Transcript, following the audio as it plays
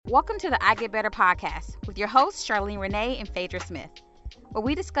Welcome to the I Get Better podcast with your hosts, Charlene Renee and Phaedra Smith, where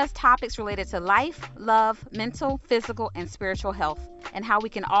we discuss topics related to life, love, mental, physical, and spiritual health, and how we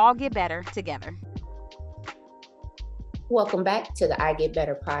can all get better together. Welcome back to the I Get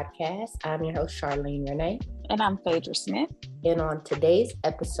Better podcast. I'm your host, Charlene Renee. And I'm Phaedra Smith. And on today's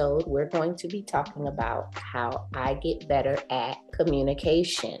episode, we're going to be talking about how I get better at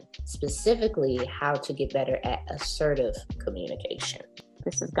communication, specifically how to get better at assertive communication.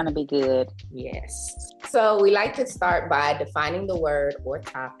 This is going to be good. Yes. So we like to start by defining the word or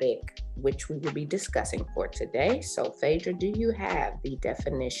topic which we will be discussing for today. So Phaedra, do you have the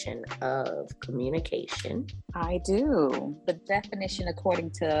definition of communication? I do. The definition,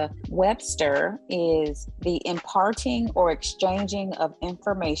 according to Webster, is the imparting or exchanging of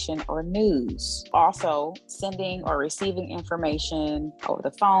information or news. Also, sending or receiving information over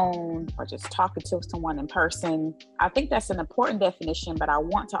the phone or just talking to someone in person. I think that's an important definition, but I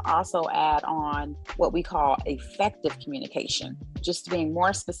want to also add on what we call effective communication. Just being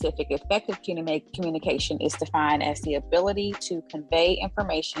more specific, effective communication is defined as the ability to convey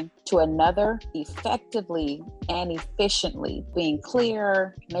information to another effectively and efficiently, being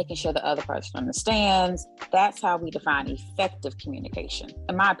clear, making sure the other person understands. That's how we define effective communication.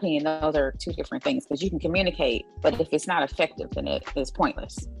 In my opinion, those are two different things, because you can communicate, but if it's not effective, then it is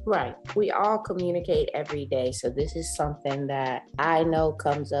pointless. Right. We all communicate every day. So this is something that I know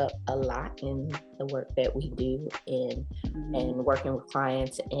comes up a lot in the work that we do in and working with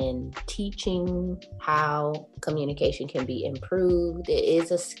clients and teaching how communication can be improved. It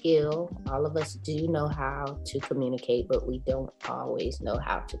is a skill. All of us do know how to communicate, but we don't always know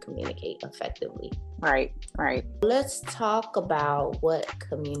how to communicate effectively. Right. Let's talk about what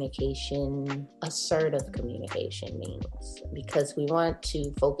assertive communication means, because we want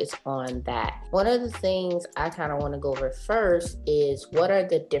to focus on that. One of the things I kind of want to go over first is what are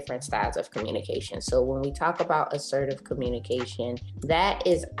the different styles of communication. So when we talk about assertive communication, that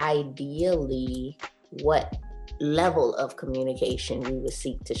is ideally what level of communication we would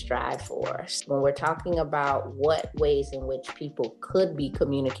seek to strive for. When we're talking about what ways in which people could be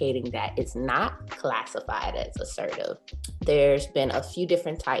communicating that is not classified as assertive, there's been a few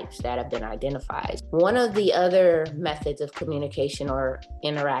different types that have been identified. One of the other methods of communication or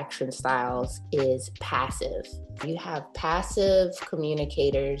interaction styles is passive. You have passive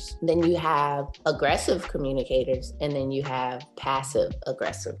communicators, then you have aggressive communicators, and then you have passive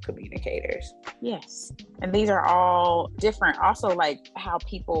aggressive communicators. Yes. And these are all different. Also, like how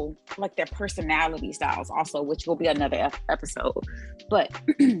people, like their personality styles also, which will be another episode. But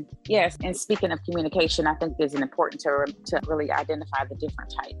yes, and speaking of communication, I think it's important to really identify the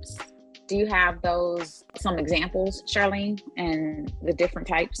different types. Do you have some examples, Charlene, and the different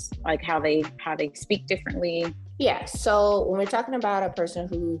types, like how they speak differently? Yeah, so when we're talking about a person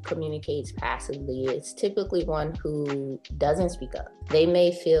who communicates passively, it's typically one who doesn't speak up. They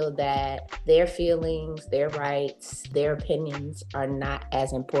may feel that their feelings, their rights, their opinions are not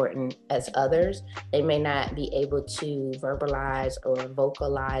as important as others. They may not be able to verbalize or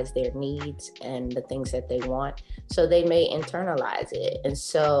vocalize their needs and the things that they want. So they may internalize it. And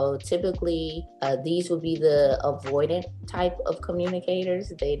so typically these would be the avoidant type of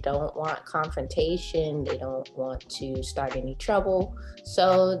communicators. They don't want confrontation. They don't want to start any trouble.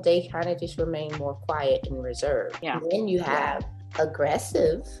 So they kind of just remain more quiet and reserved. Yeah. And then you have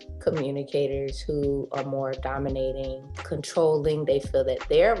aggressive communicators who are more dominating, controlling. They feel that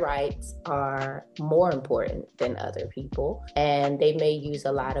their rights are more important than other people, and they may use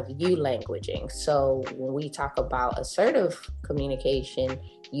a lot of you languaging. So when we talk about assertive communication,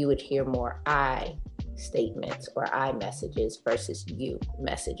 you would hear more I statements or I messages versus you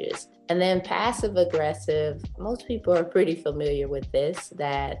messages. And then passive aggressive, most people are pretty familiar with this,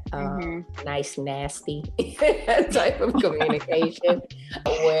 that nice, nasty type of communication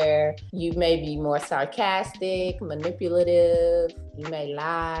where you may be more sarcastic, manipulative, you may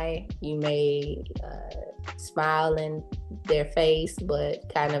lie, you may smile in their face,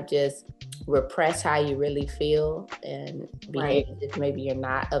 but kind of just repress how you really feel and behave as if maybe you're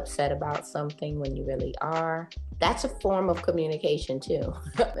not upset about something when you really are. That's a form of communication too.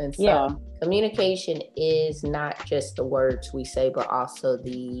 And so communication is not just the words we say, but also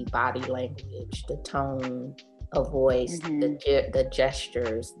the body language, the tone of voice, the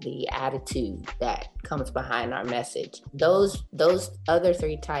gestures, the attitude that comes behind our message. Those other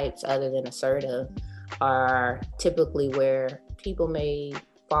three types, other than assertive, are typically where people may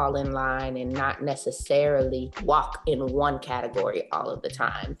fall in line and not necessarily walk in one category all of the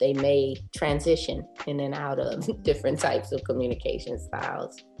time. They may transition in and out of different types of communication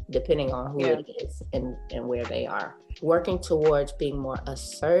styles. depending on who it is and where they are. Working towards being more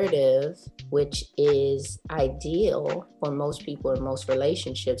assertive, which is ideal for most people in most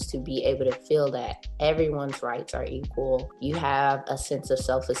relationships, to be able to feel that everyone's rights are equal. You have a sense of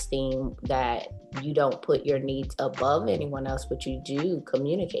self-esteem, that you don't put your needs above anyone else, but you do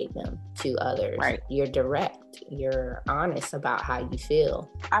communicate them to others. Right. You're direct. You're honest about how you feel.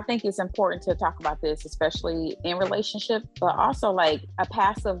 I think it's important to talk about this, especially in relationships, but also like a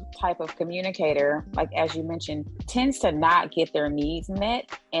passive type of communicator, like as you mentioned, tends to not get their needs met.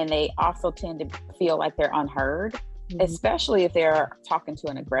 And they also tend to feel like they're unheard, especially if they're talking to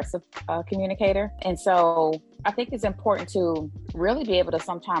an aggressive communicator. And so I think it's important to really be able to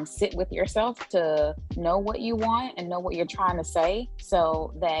sometimes sit with yourself to know what you want and know what you're trying to say,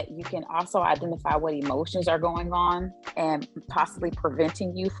 so that you can also identify what emotions are going on and possibly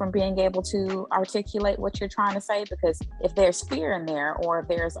preventing you from being able to articulate what you're trying to say. Because if there's fear in there, or if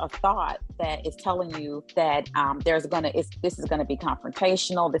there's a thought that is telling you that this is going to be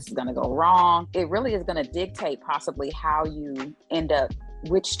confrontational, this is going to go wrong, it really is going to dictate possibly how you end up,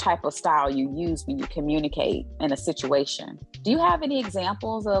 which type of style you use when you communicate in a situation. Do you have any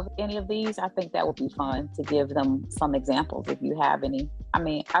examples of any of these? I think that would be fun to give them some examples if you have any. I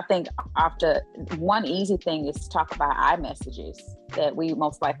mean, I think after one easy thing is to talk about iMessages that we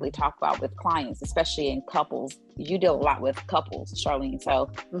most likely talk about with clients, especially in couples. You deal a lot with couples, Charlene, so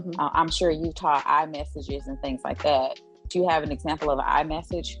I'm sure you've taught iMessages and things like that. Do you have an example of an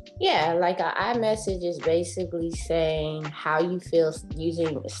iMessage? Yeah, like an iMessage is basically saying how you feel,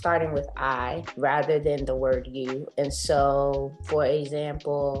 starting with I rather than the word you. And so, for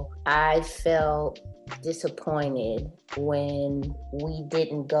example, I felt disappointed when we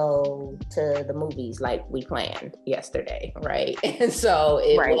didn't go to the movies like we planned yesterday, right? And so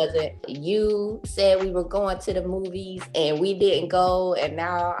it wasn't, you said we were going to the movies and we didn't go, and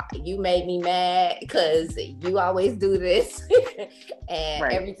now you made me mad because you always do this. And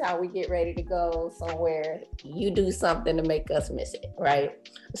every time we get ready to go somewhere, you do something to make us miss it, right?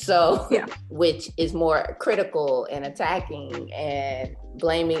 So, which is more critical and attacking and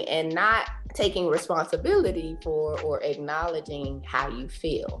blaming and not taking responsibility for or acknowledging how you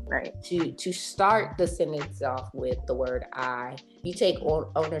feel. Right. To start the sentence off with the word I, you take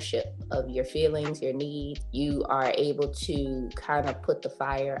ownership of your feelings, your needs. You are able to kind of put the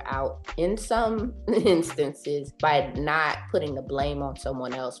fire out in some instances by not putting the blame on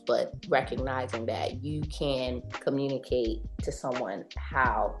someone else, but recognizing that you can communicate to someone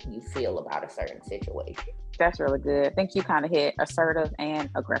how you feel about a certain situation. That's really good. I think you kind of hit assertive and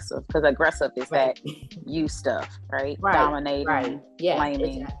aggressive, because aggressive is that you stuff, right? Dominating,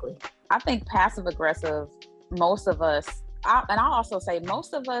 blaming. Exactly. I think passive aggressive, most of us, and I'll also say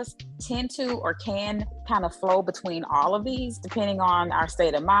most of us tend to or can kind of flow between all of these depending on our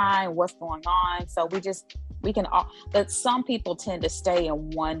state of mind, what's going on. So we can all, but some people tend to stay in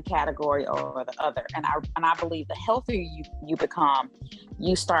one category or the other. And I believe the healthier you become,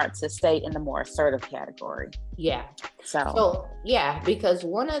 you start to stay in the more assertive category. Yeah. So yeah, because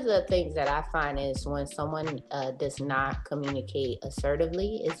one of the things that I find is when someone does not communicate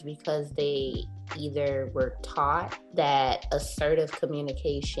assertively is because they either were taught that assertive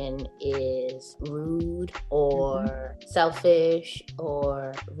communication is rude or selfish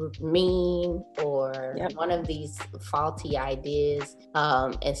or mean or one of these faulty ideas.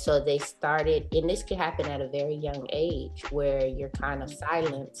 And so they started, and this can happen at a very young age where you're kind of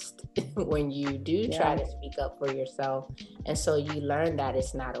silenced when you do try to speak up for yourself. And so you learn that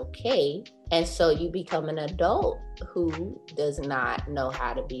it's not okay. And so you become an adult who does not know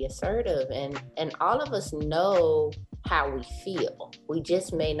how to be assertive. And all of us know how we feel. We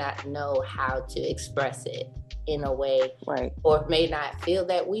just may not know how to express it in a way, or may not feel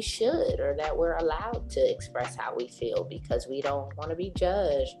that we should or that we're allowed to express how we feel because we don't want to be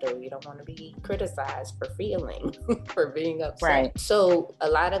judged or we don't want to be criticized for feeling, for being upset. So a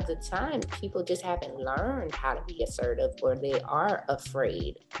lot of the time, people just haven't learned how to be assertive, or they are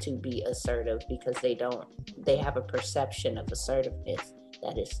afraid to be assertive because they have a perception of assertiveness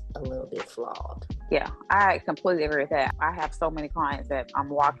that is a little bit flawed. Yeah, I completely agree with that. I have so many clients that I'm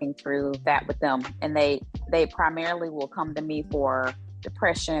walking through that with them, and they primarily will come to me for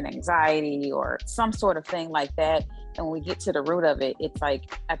depression, anxiety, or some sort of thing like that. And when we get to the root of it, it's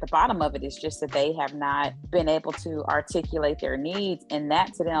like at the bottom of it is just that they have not been able to articulate their needs. And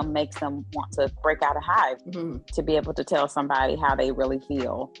that to them makes them want to break out of hide to be able to tell somebody how they really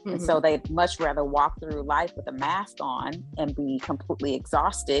feel. And so they'd much rather walk through life with a mask on and be completely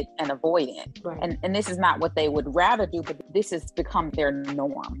exhausted and avoidant. Right. And this is not what they would rather do, but this has become their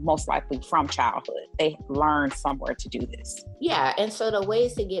norm, most likely from childhood. They learned somewhere to do this. Yeah, and so the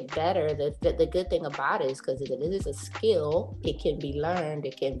ways to get better, the good thing about it is because it is a skill, it can be learned,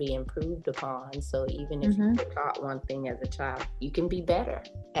 it can be improved upon. So even if you were taught one thing as a child, you can be better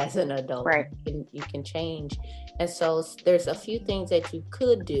as an adult. Right. You can change. And so there's a few things that you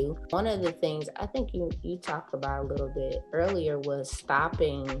could do. One of the things I think you talked about a little bit earlier was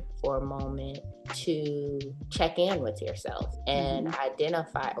stopping for a moment to check in with yourself and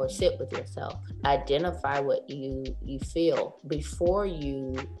identify, or sit with yourself, identify what you feel before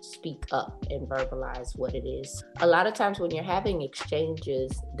you speak up and verbalize what it is. A lot of times when you're having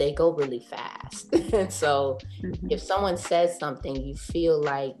exchanges, they go really fast. And so if someone says something, you feel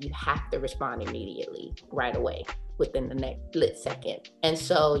like you have to respond immediately, right away, within the next split second. And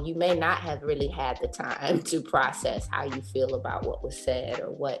so you may not have really had the time to process how you feel about what was said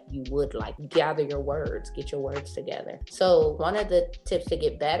or what you would like. Gather your words, get your words together. So one of the tips to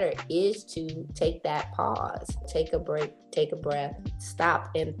get better is to take that pause, take a break, take a breath, stop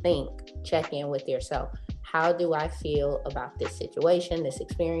and think, check in with yourself. How do I feel about this situation, this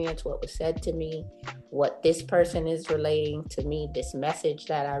experience, what was said to me, what this person is relating to me, this message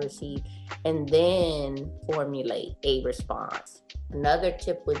that I received, and then formulate a response. Another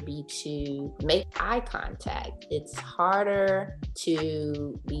tip would be to make eye contact. It's harder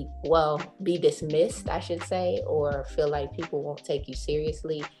to be dismissed, I should say, or feel like people won't take you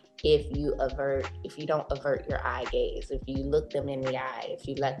seriously if you don't avert your eye gaze, if you look them in the eye, if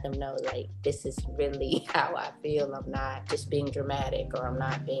you let them know, like, this is really how I feel. I'm not just being dramatic, or I'm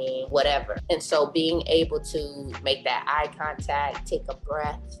not being whatever. And so being able to make that eye contact, take a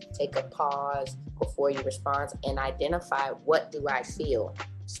breath, take a pause before you respond, and identify, what do I feel?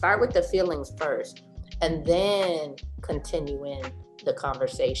 Start with the feelings first, and then continue in the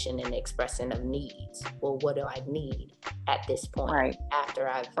conversation and expressing of needs. Well, what do I need at this point, after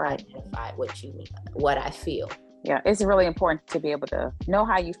I've identified what I feel? Yeah, it's really important to be able to know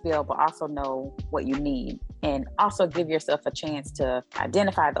how you feel, but also know what you need, and also give yourself a chance to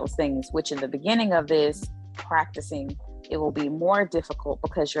identify those things, which in the beginning of this practicing, it will be more difficult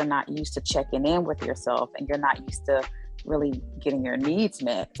because you're not used to checking in with yourself and you're not used to really getting your needs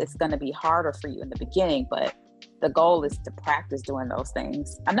met. It's going to be harder for you in the beginning, but the goal is to practice doing those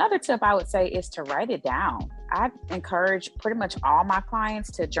things. Another tip I would say is to write it down. I encourage pretty much all my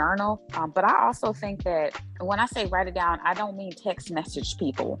clients to journal, but I also think that when I say write it down, I don't mean text message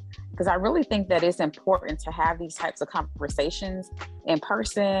people, because I really think that it's important to have these types of conversations in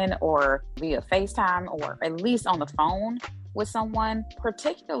person or via FaceTime, or at least on the phone with someone,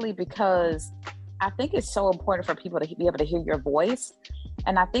 particularly because I think it's so important for people to be able to hear your voice.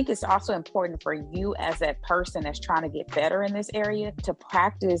 And I think it's also important for you as that person that's trying to get better in this area to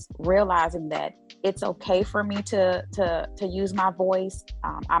practice realizing that it's okay for me to use my voice.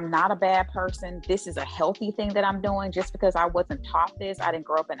 I'm not a bad person. This is a healthy thing that I'm doing. Just because I wasn't taught this, I didn't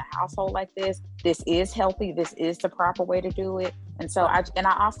grow up in a household like this. This is healthy. This is the proper way to do it. And so I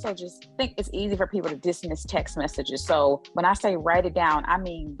also just think it's easy for people to dismiss text messages. So when I say write it down, I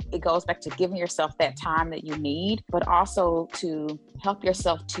mean, it goes back to giving yourself that time that you need, but also to help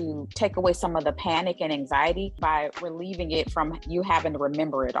yourself to take away some of the panic and anxiety by relieving it from you having to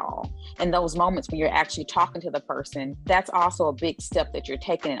remember it all. In those moments when you're actually talking to the person, that's also a big step that you're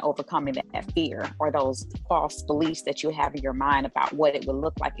taking in overcoming that fear or those false beliefs that you have in your mind about what it would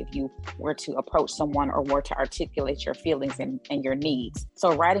look like if you were to approach someone or were to articulate your feelings and your needs.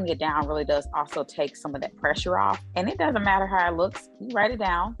 So writing it down really does also take some of that pressure off. And it doesn't matter how it looks, you write it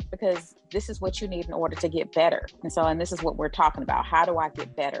down, because this is what you need in order to get better. And this is what we're talking about. How do I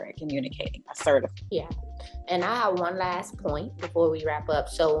get better at communicating assertively? Yeah. And I have one last point before we wrap up.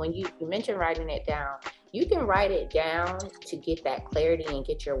 So when you mentioned writing it down, you can write it down to get that clarity and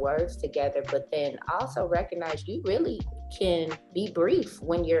get your words together, but then also recognize you really can be brief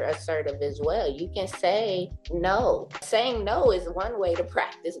when you're assertive as well. You can say no. Saying no is one way to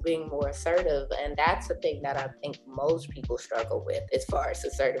practice being more assertive, and that's the thing that I think most people struggle with as far as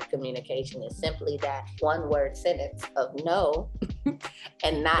assertive communication, is simply that one word sentence of no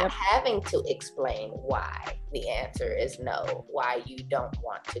and not having to explain why the answer is no, why you don't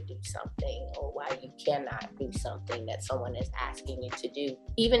want to do something, or why you cannot do something that someone is asking you to do.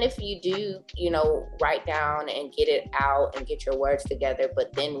 Even if you do, write down and get it out and get your words together,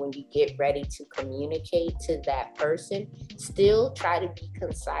 but then when you get ready to communicate to that person, still try to be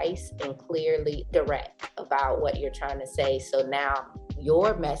concise and clearly direct about what you're trying to say. So now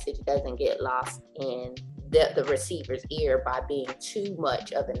your message doesn't get lost in the receiver's ear by being too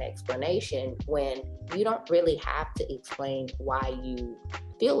much of an explanation, when you don't really have to explain why you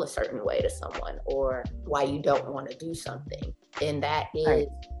feel a certain way to someone or why you don't want to do something. And that is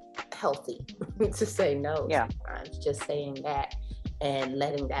healthy to say no sometimes. Just saying that and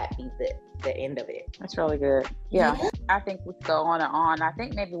letting that be the end of it. That's really good. Yeah. I think we could go on and on. I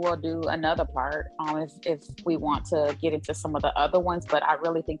think maybe we'll do another part if we want to get into some of the other ones, but I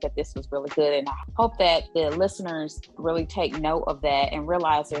really think that this was really good, and I hope that the listeners really take note of that and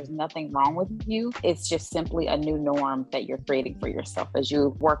realize there's nothing wrong with you. It's just simply a new norm that you're creating for yourself as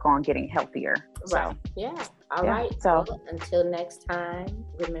you work on getting healthier. Right. Yeah. All right. So until next time,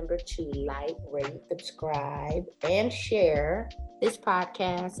 remember to like, rate, subscribe, and share this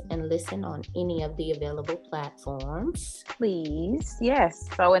podcast and listen on any of the available platforms. Please. Yes.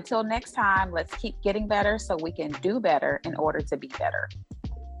 So until next time, let's keep getting better so we can do better in order to be better.